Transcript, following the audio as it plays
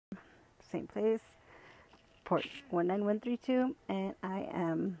same place, port 19132, and I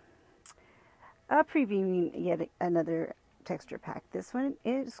am previewing yet another texture pack. This one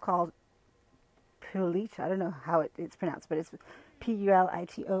is called Pulito. I don't know how it's pronounced, but it's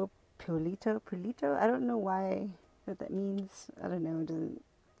Pulito. Pulito. I don't know what that means. I don't know. It doesn't.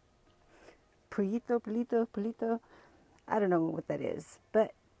 Pulito. I don't know what that is,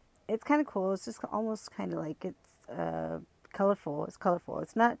 but it's kind of cool. It's just almost kind of like it's colorful. It's colorful.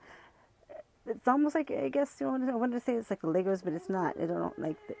 It's not. It's almost like, I guess I wanted to say it's like the Legos, but it's not. It don't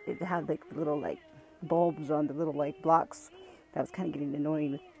like it have like the little like bulbs on the little like blocks. That was kind of getting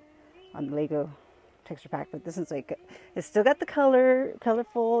annoying on the Lego texture pack, but this one's like, it's still got the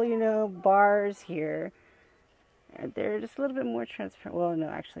colorful, bars here. And they're just a little bit more transparent. Well, no,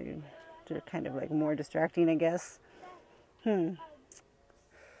 actually, they're kind of like more distracting, I guess. But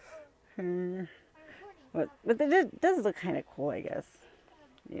it does look kind of cool, I guess.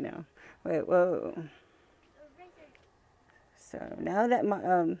 Wait, whoa. So now that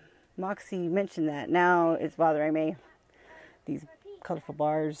Moxie mentioned that, now it's bothering me. These colorful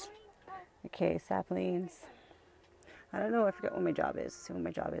bars. Okay, saplings. I don't know. I forgot what my job is. Let's see what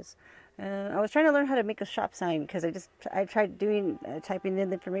my job is. I was trying to learn how to make a shop sign because I tried typing in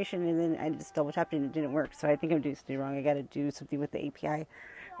the information, and then I just double tapped and it didn't work. So I think I'm doing something wrong. I got to do something with the API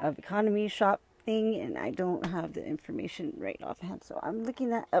of economy shop thing, and I don't have the information right offhand. So I'm looking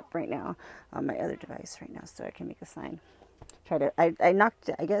that up right now on my other device right now, so I can make a sign. I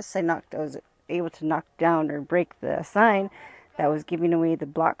was able to knock down or break the sign that was giving away the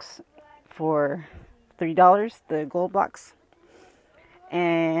blocks for $3, the gold blocks.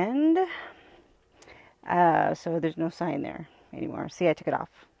 And so there's no sign there anymore. See, I took it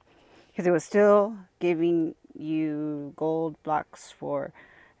off because it was still giving you gold blocks for,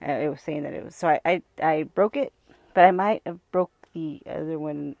 it was saying that it was, so I broke it, but I might have broke the other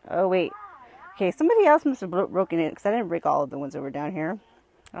one. Oh, wait. Okay, somebody else must have broken it because I didn't break all of the ones that were down here.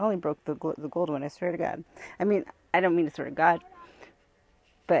 I only broke the gold one, I swear to God. I mean, I don't mean to swear to God,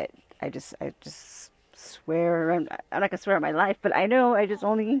 but I just swear, I'm not going to swear on my life, but I know I just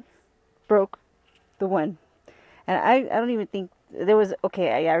only broke the one. And I don't even think there was,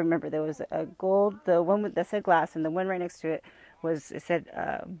 okay, I remember there was a gold, the one that said glass, and the one right next to it said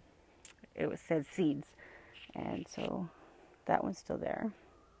seeds. And so that one's still there.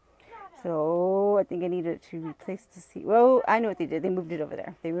 So I think I needed to replace the seed. Well, I know what they did. They moved it over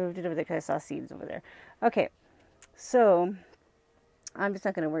there. Because I saw seeds over there. Okay, so I'm just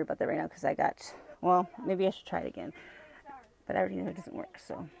not going to worry about that right now because well, maybe I should try it again. But I already know it doesn't work,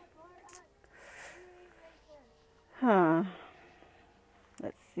 so.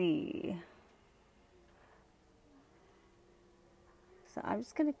 Let's see. So I'm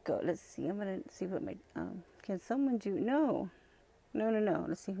just going to go. Let's see. I'm going to see what my, can someone do, no.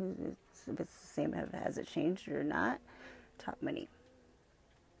 Let's see if it's the same. Has it changed or not? Top money.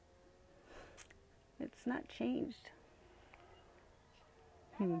 It's not changed.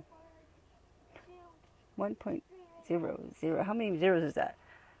 1.00. How many zeros is that?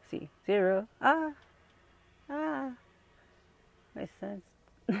 Let's see. 0. My son's.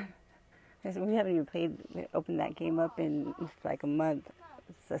 We haven't even opened that game up in like a month.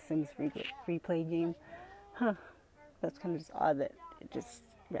 It's a Sims free play game. That's kind of just odd that it just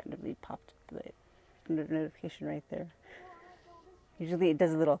randomly popped the notification right there. Usually it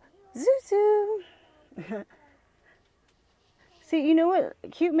does a little zoo. See, you know what?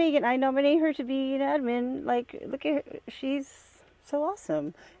 Cute Megan, I nominate her to be an admin. Like, look at her. She's so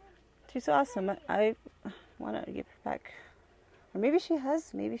awesome. She's so awesome. I want to give her back. Or maybe she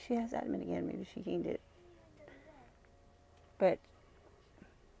has admin again. Maybe she gained it. But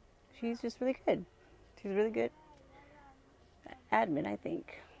she's just really good. She's really good admin, I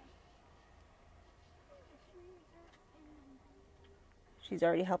think. She's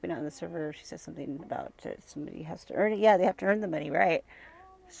already helping out on the server. She says something about somebody has to earn it. Yeah, they have to earn the money, right?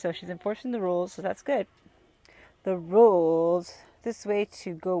 So she's enforcing the rules, so that's good. The rules, this way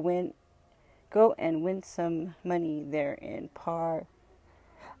to go and win some money there in par.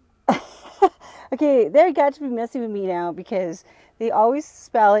 Okay, they got to be messing with me now because they always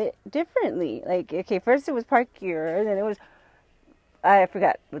spell it differently. Like, okay, first it was parkour, and then it was, I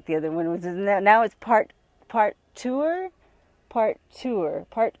forgot what the other one was. Now it's parkour. I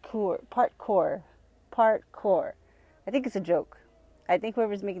think it's a joke. I think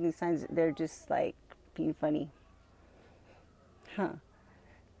whoever's making these signs, they're just like being funny.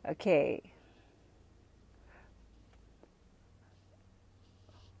 Okay.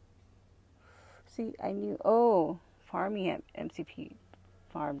 See, I knew. Oh, farming at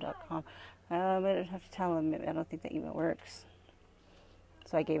mcpfarm.com. I don't have to tell them. I don't think that email works.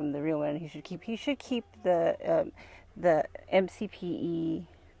 So I gave him the real one. He should keep the MCPE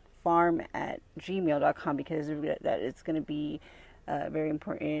farm at gmail.com, because that is going to be a very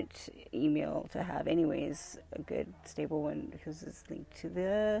important email to have anyways, a good stable one, because it's linked to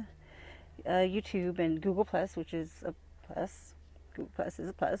the YouTube and Google Plus, which is a plus. Google Plus is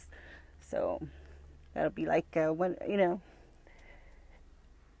a plus. So that'll be like one, an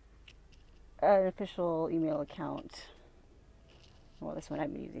official email account. Well, that's what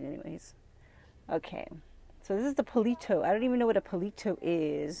I've been using anyways. Okay. So this is the Pulito. I don't even know what a Pulito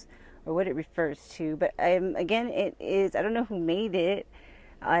is or what it refers to. But again, it is, I don't know who made it.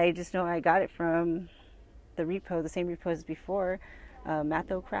 I just know I got it from the repo, the same repo as before,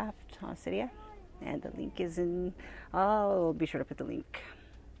 mathocraft on cydia. And the link is in, I'll be sure to put the link.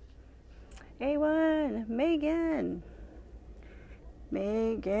 A1, Megan,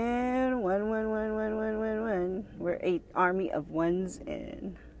 1. We're 8 army of ones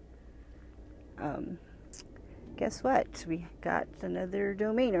in. Guess what? We got another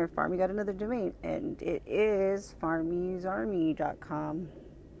domain, or Farmy got another domain, and it is farmiesarmy.com.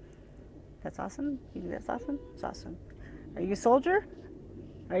 That's awesome? You think that's awesome? It's awesome. Are you a soldier?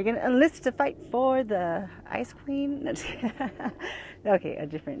 Are you going to enlist to fight for the Ice Queen? Okay,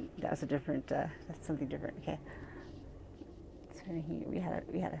 that's something different. Okay. So we had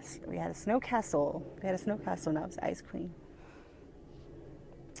a snow castle. We had a snow castle, now it's Ice Queen.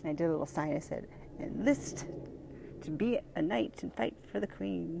 I did a little sign that said, enlist to be a knight and fight for the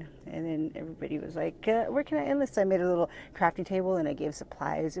queen. And then everybody was like, where can I enlist? So I made a little crafting table and I gave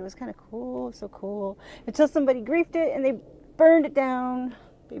supplies. It was kind of cool, so cool. Until somebody griefed it and they burned it down.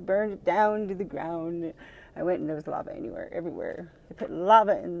 They burned it down to the ground. I went and there was lava everywhere. They put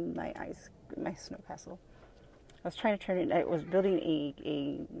lava in my snow castle. I was trying to turn it, I was building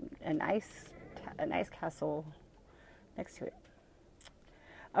an ice castle next to it.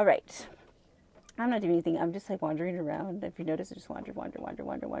 All right. I'm not doing anything. I'm just like wandering around. If you notice, I just wander.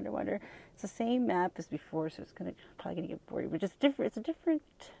 It's the same map as before, so it's probably gonna get boring. But just different. It's a different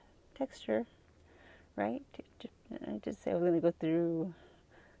texture, right? I just say I was gonna go through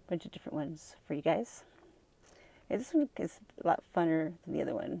a bunch of different ones for you guys. Yeah, this one is a lot funner than the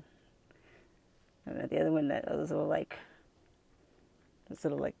other one. I don't know, the other one that was little like, I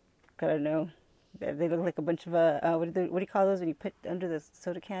don't know. They look like a bunch of what do you call those when you put under the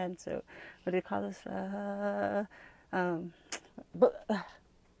soda can? So what do they call those?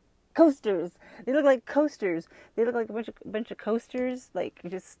 Coasters. They look like coasters. They look like a bunch of coasters, like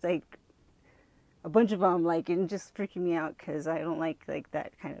just like a bunch of them, like, and just freaking me out because I don't like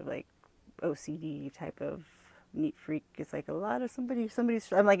that kind of like OCD type of neat freak. It's like a lot of somebody's.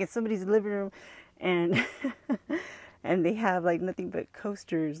 I'm like in somebody's living room, and and they have like nothing but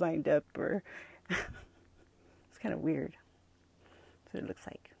coasters lined up, or it's kind of weird. That's what it looks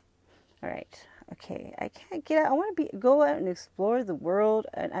like. All right, okay. I can't get out. I want to go out and explore the world,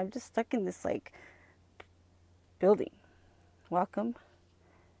 and I'm just stuck in this like building. Welcome,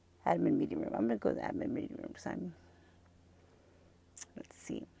 admin meeting room. I'm gonna go to the admin meeting room because let's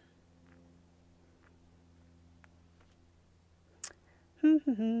see.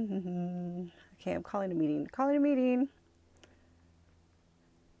 Okay, I'm calling a meeting.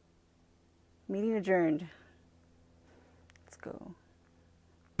 Meeting adjourned. Let's go.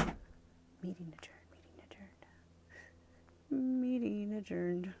 Meeting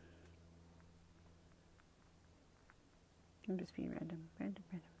adjourned. I'm just being random.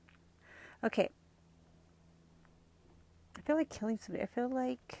 Okay. I feel like killing somebody. I feel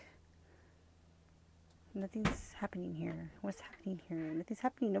like nothing's happening here. What's happening here? Nothing's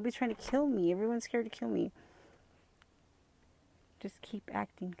happening. Nobody's trying to kill me. Everyone's scared to kill me. Just keep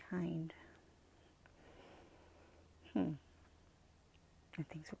acting kind. And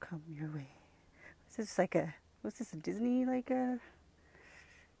things will come your way. What's this a Disney, like a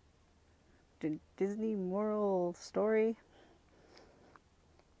Disney moral story?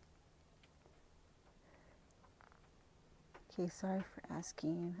 Okay, sorry for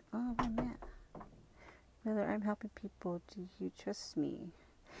asking. Oh, man. Mother, I'm helping people. Do you trust me?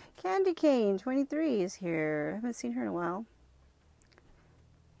 Candy Cane 23 is here. I haven't seen her in a while.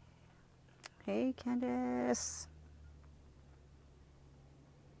 Hey, Candace.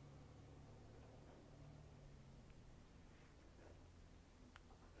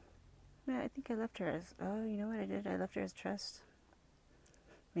 Yeah, I think I left her as, oh, you know what I did? I left her as trust.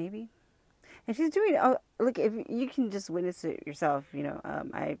 Maybe. And she's doing, oh, look, if you can just witness it yourself,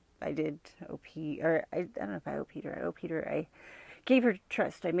 I did OP, or I don't know if I OP'd her. I gave her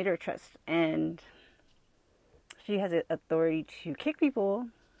trust. I made her trust. And she has the authority to kick people.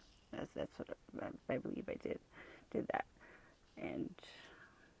 That's what I believe I did that. And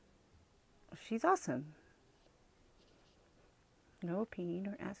she's awesome. No opinion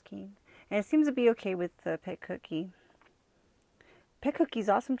or asking. And it seems to be okay with Pet Cookie. Pet Cookie's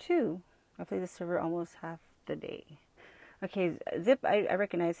awesome too. I play the server almost half the day. Okay, Zip, I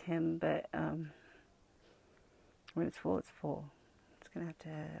recognize him, but when it's full, it's full. It's gonna have to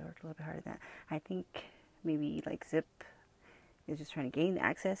work a little bit harder than that. I think maybe like Zip is just trying to gain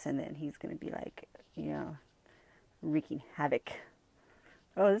access, and then he's gonna be like, you know, wreaking havoc.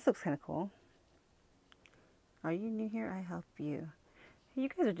 Oh, this looks kind of cool. Are you new here? I help you. You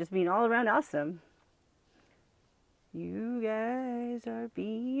guys are just being all around awesome. You guys are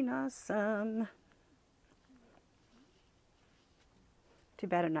being awesome. Too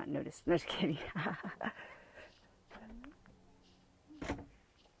bad I'm not noticed. No, just kidding.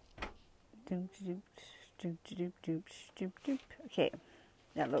 Okay.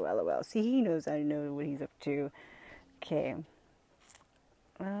 LOL. See, he knows I know what he's up to. Okay.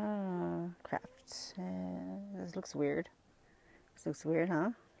 Craft. This looks weird. This looks weird,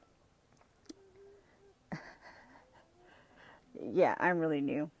 huh? Yeah, I'm really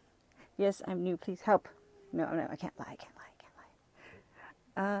new. Yes, I'm new. Please help. No, I can't lie.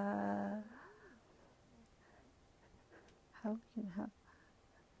 How can I help?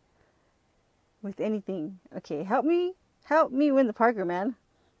 With anything. Okay, help me. Help me win the Parker, man.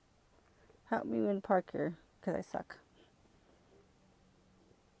 Help me win Parker, because I suck.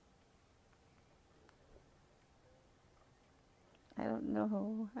 I don't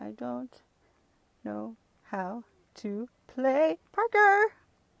know how to play Parker.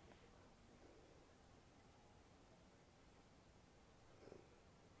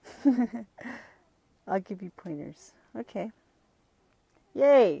 I'll give you pointers. Okay.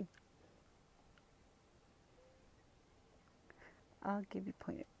 Yay. I'll give you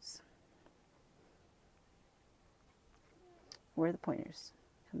pointers. Where are the pointers?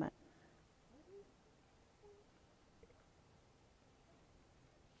 Come on.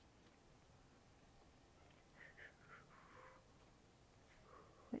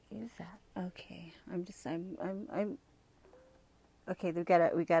 What is that? Okay. I'm okay, we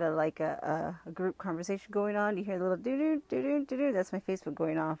got a group conversation going on. You hear the little doo-doo. That's my Facebook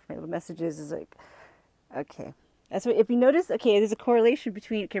going off. My little messages is like, okay. That's what, if you notice, okay, there's a correlation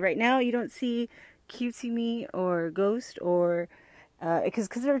between, okay, right now you don't see Cutesy Me or Ghost or, because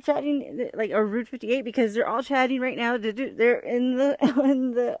they're chatting, like, or Route 58, because they're all chatting right now. They're in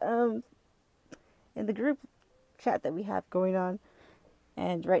the group chat that we have going on.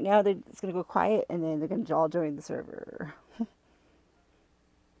 And right now it's going to go quiet, and then they're going to all join the server.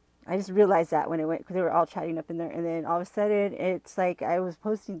 I just realized that when it went, because they were all chatting up in there, and then all of a sudden it's like I was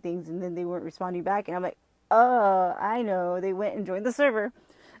posting things and then they weren't responding back, and I'm like, oh, I know, they went and joined the server.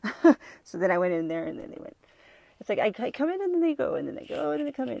 So then I went in there, and then they went. It's like I come in and then they go, and then they go and then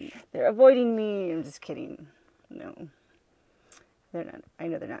they come in. They're avoiding me. I'm just kidding. No, they're not. I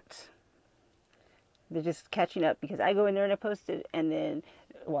know they're not. They're just catching up because I go in there and I post it, and then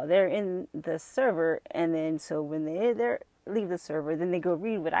while they're in the server, and then so when they leave the server, then they go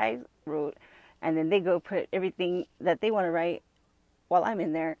read what I wrote, and then they go put everything that they want to write while I'm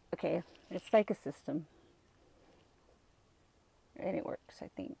in there. Okay, it's like a system, and it works. I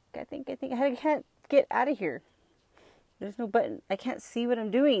think I can't get out of here. There's no button. I can't see what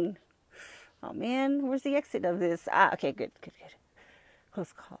I'm doing. Oh man, where's the exit of this? Ah, okay, good.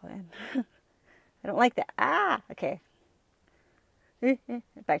 Close call, man. I don't like that. Okay.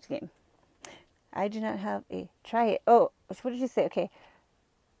 Back to the game. I do not have a... Try it. Oh, what did she say? Okay.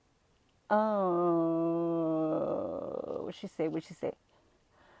 Oh, what'd she say?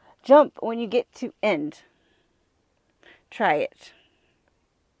 Jump when you get to end. Try it.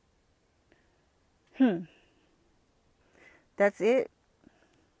 That's it.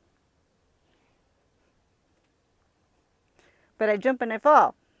 But I jump and I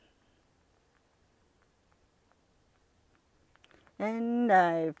fall. And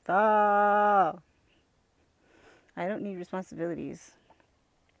I fall. I don't need responsibilities.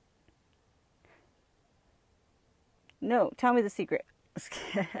 No, tell me the secret.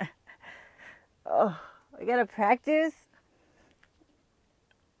 Oh, I gotta practice.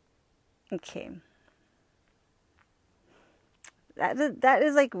 Okay. That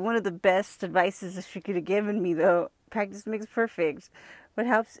is like one of the best advices she could have given me, though. Practice makes perfect. What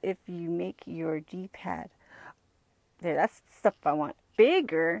helps if you make your D-pad? There, that's the stuff I want.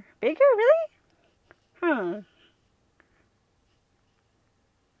 Bigger? Really? I'm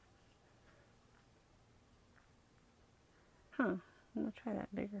gonna try that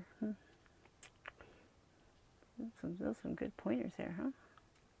bigger. Those are some good pointers there, huh?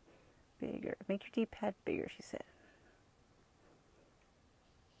 Bigger. Make your D-pad bigger, she said.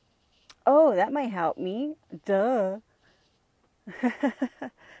 Oh, that might help me. Duh.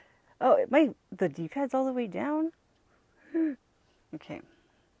 Oh, the D-pad's all the way down? Okay.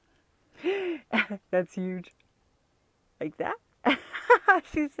 That's huge. Like that?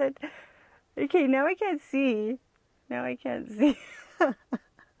 She said, okay, now I can't see. Now I can't see.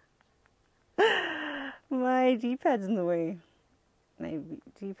 My D-pad's in the way. My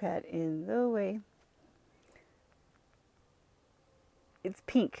D-pad in the way. It's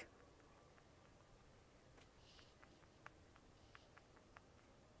pink.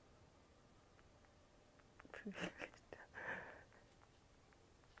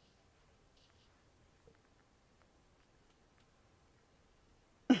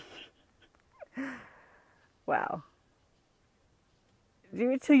 Wow.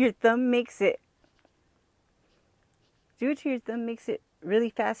 Do it till your thumb makes it. Do it till your thumb makes it really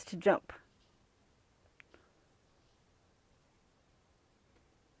fast to jump.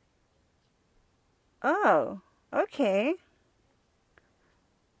 Oh, okay.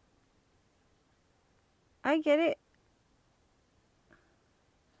 I get it.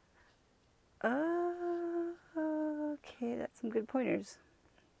 Okay, that's some good pointers.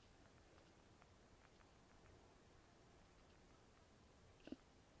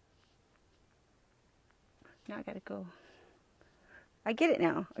 Now I gotta go. I get it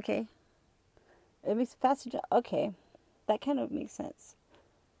now. Okay. It makes it faster jump. Okay. That kind of makes sense.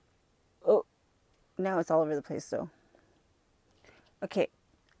 Oh, now it's all over the place though. Okay.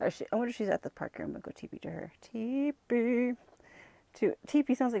 I wonder if she's at the Parker. I'm gonna go TP to her. TP.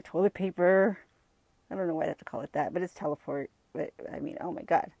 TP sounds like toilet paper. I don't know why I have to call it that, but it's teleport. But I mean, oh my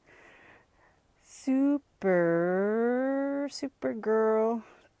god. Super girl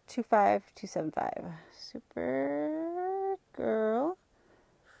 25275. Super girl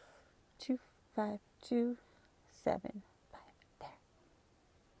 25275.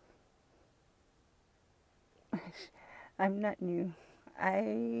 There. I'm not new.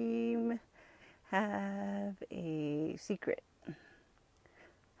 I have a secret.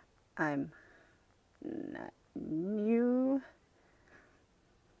 I'm not new.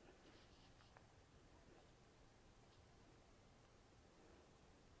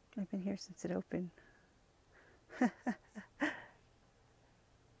 I've been here since it opened.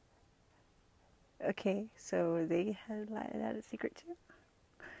 Okay, so they had a secret too?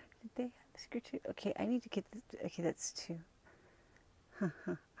 Did they have a secret too? Okay, I need to get this. Okay, that's two.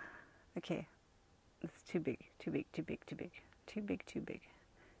 Okay, that's too big. Too big.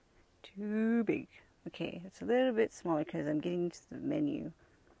 Okay, it's a little bit smaller because I'm getting to the menu.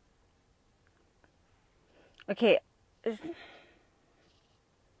 Okay.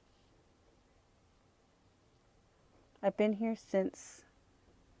 I've been here since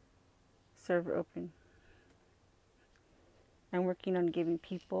server open. I'm working on giving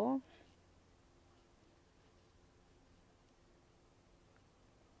people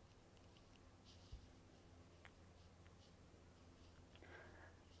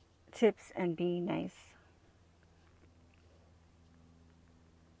tips and being nice.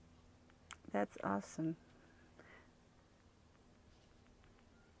 That's awesome.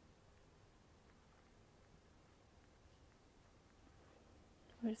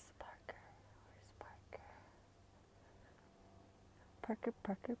 Where's Parker? Parker.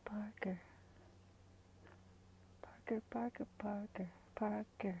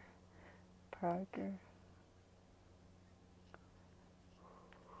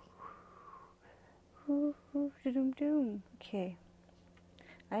 Doom. Okay.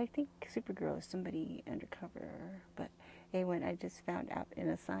 I think Supergirl is somebody undercover, but A1 I just found out in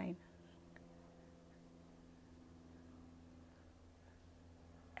a sign.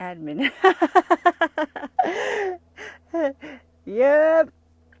 Admin. Yep.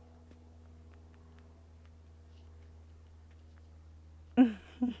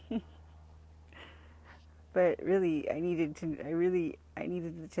 But really, I needed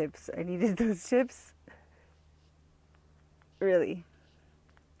the tips. I needed those tips. Really.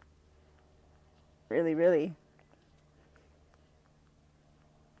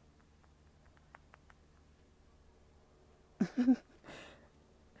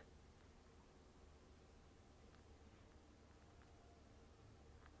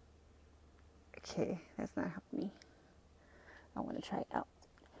 Okay, that's not helping me. I want to try it out.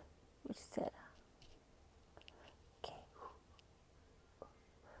 What you said. Okay.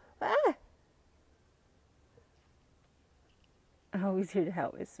 Ah! I'm always here to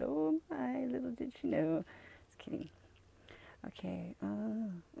help. So am I. Little did you know. Just kidding. Okay. How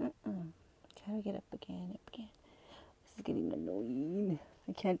do I get up again? This is getting annoying.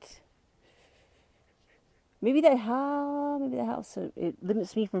 I can't. Maybe that house, so it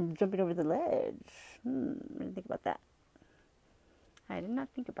limits me from jumping over the ledge. I didn't think about that. I did not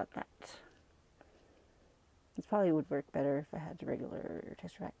think about that. This probably would work better if I had the regular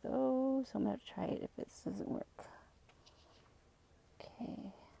texture pack though, so I'm going to try it if this doesn't work.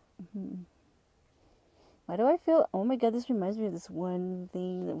 Okay. Why do I feel, oh my god, this reminds me of this one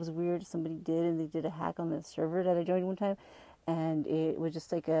thing that was weird somebody did, and they did a hack on the server that I joined one time, and it was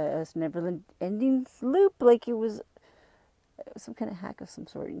just like a never ending loop, like it was some kind of hack of some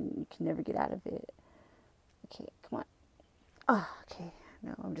sort, and you can never get out of it. Okay, come on. Oh, okay.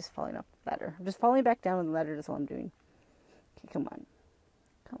 No, I'm just falling off the ladder. I'm just falling back down on the ladder, that's all I'm doing. Okay, come on.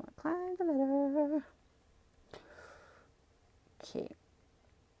 Come on, climb the ladder. Okay.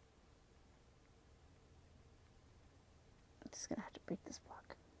 I'm just gonna have to break this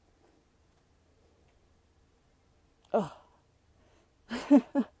block. Oh.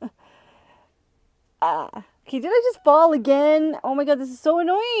 Okay, did I just fall again? Oh my god, this is so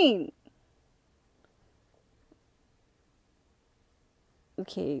annoying.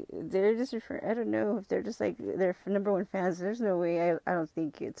 Okay, they're just referring, I don't know if they're just like their #1 fans. There's no way, I don't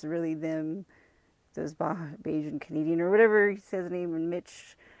think it's really them, those Bayesian Canadian or whatever he says his name, and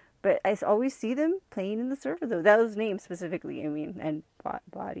Mitch. But I always see them playing in the server though. That was his name specifically, I mean, and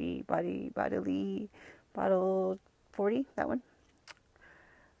bottle 40, that one.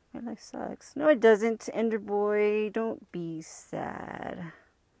 My life sucks. No, it doesn't, Ender Boy. Don't be sad.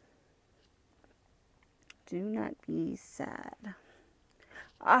 Do not be sad.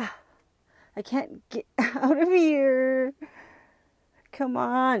 I can't get out of here. Come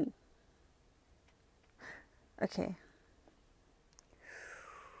on. Okay.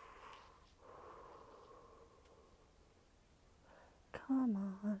 Come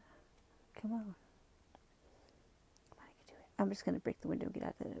on. Come on. I'm just going to break the window, get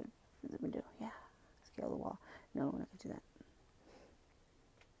out of the window. Yeah, scale the wall. No, I'm not going to do that.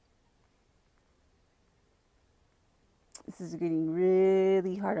 This is getting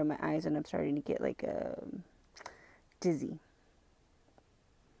really hard on my eyes, and I'm starting to get like dizzy.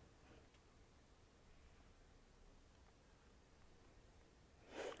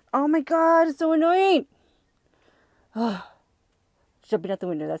 Oh my god, it's so annoying. Oh, jumping out the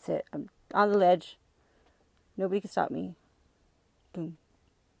window, that's it. I'm on the ledge. Nobody can stop me. Boom.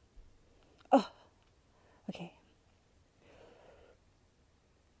 Oh, okay.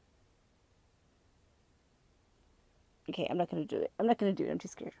 Okay, I'm not going to do it. I'm not going to do it. I'm too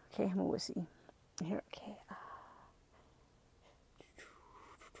scared. Okay, I'm a wussy. Here, okay.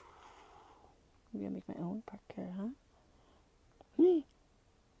 Maybe I'll make my own parker, huh? Golden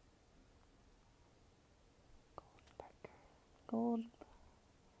parker. Gold.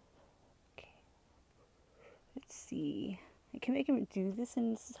 Okay. Let's see. I can make him do this,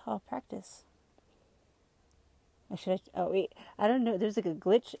 and this is how I'll practice. Oh wait, I don't know. There's like a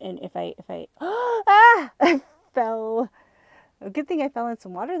glitch, and if I I fell. A good thing I fell in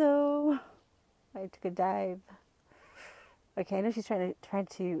some water though. I took a dive. Okay, I know she's trying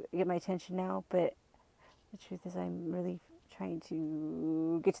to get my attention now, but the truth is I'm really trying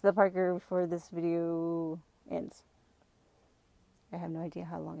to get to the parker before this video ends. I have no idea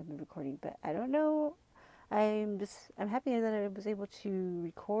how long I've been recording, but I don't know. I'm happy that I was able to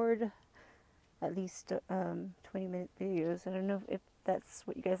record at least 20-minute videos. I don't know if that's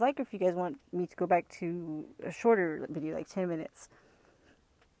what you guys like, or if you guys want me to go back to a shorter video, like 10 minutes.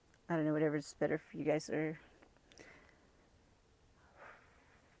 I don't know, whatever's better for you guys. Or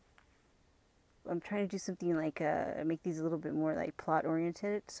I'm trying to do something like make these a little bit more like plot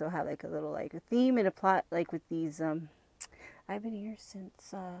oriented, so have like a little like a theme and a plot, like with these I've been here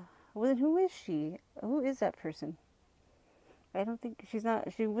since well, who is she? Who is that person? I don't think she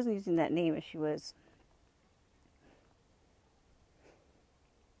wasn't using that name if she was.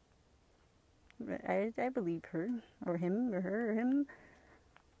 I believe her, or him, or her, or him.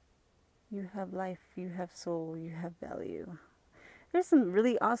 You have life, you have soul, you have value. There's some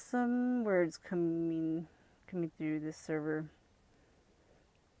really awesome words coming through this server.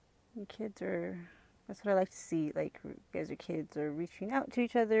 Kids are, that's what I like to see. Like, you guys are kids are reaching out to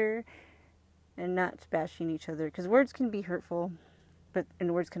each other and not bashing each other, because words can be hurtful,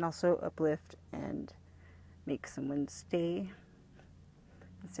 and words can also uplift and make someone's day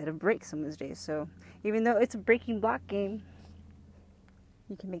instead of break someone's day. So even though it's a breaking block game,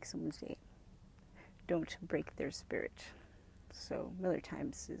 you can make someone's day. Don't break their spirit. So Miller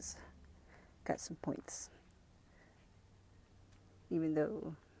Times has got some points, even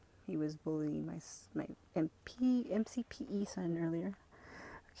though he was bullying my MCPE son earlier.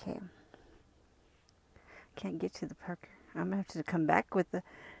 Okay, can't get to the parker. I'm gonna have to come back with the.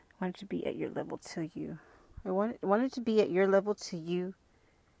 I want it to be at your level till you. I wanted to be at your level to you.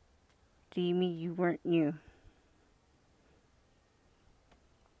 Do you mean you weren't new?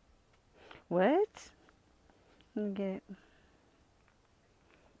 What? Let me get it.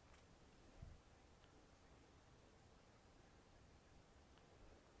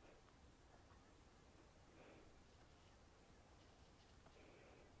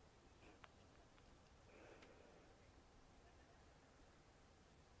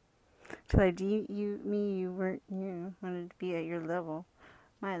 So do you mean you weren't new? Wanted to be at your level.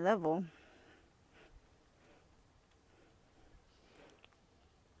 My level.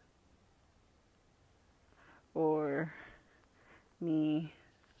 Or me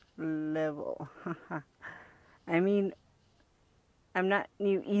level. I mean, I'm not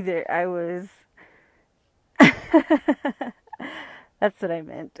new either. I was. That's what I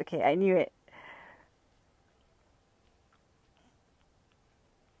meant. Okay, I knew it.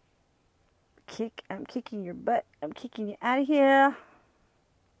 I'm kicking your butt. I'm kicking you out of here.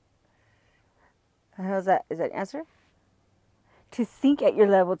 How's that? Is that an answer? To sink at your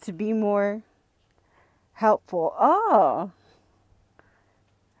level, to be more helpful. Oh.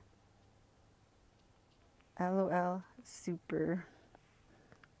 LOL. Super.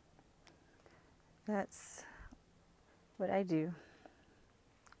 That's what I do.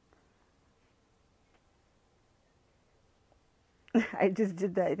 I just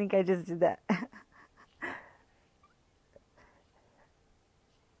did that. I think I just did that.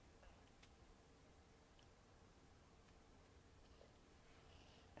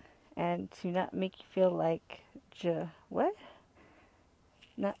 And to not make you feel like what?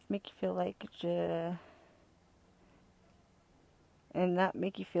 Not make you feel like and not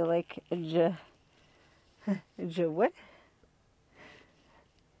make you feel like what?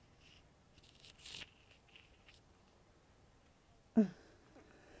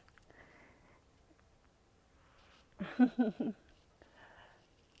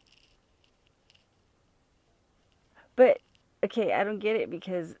 But okay, I don't get it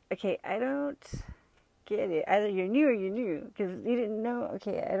because I don't get it. Either you're new or you're new because you didn't know.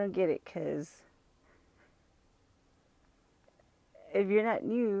 Okay, I don't get it because if you're not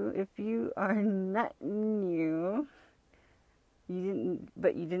new, if you are not new, you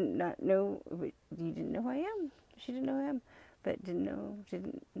didn't not know, but you didn't know who I am. She didn't know who I am, but didn't know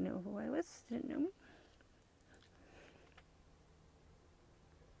who I was, didn't know me.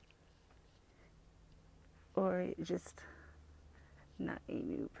 Or just not a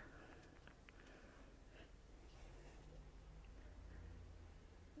noob.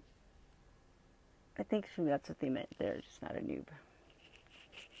 I think for me that's what they meant. They're just not a noob.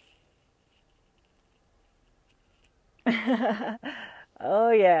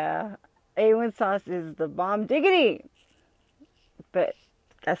 Oh yeah, A1 sauce is the bomb diggity. But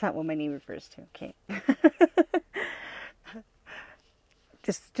that's not what my name refers to. Okay.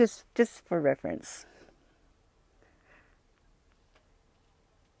 just for reference.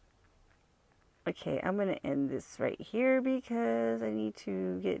 Okay, I'm gonna end this right here because I need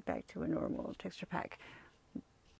to get back to a normal texture pack.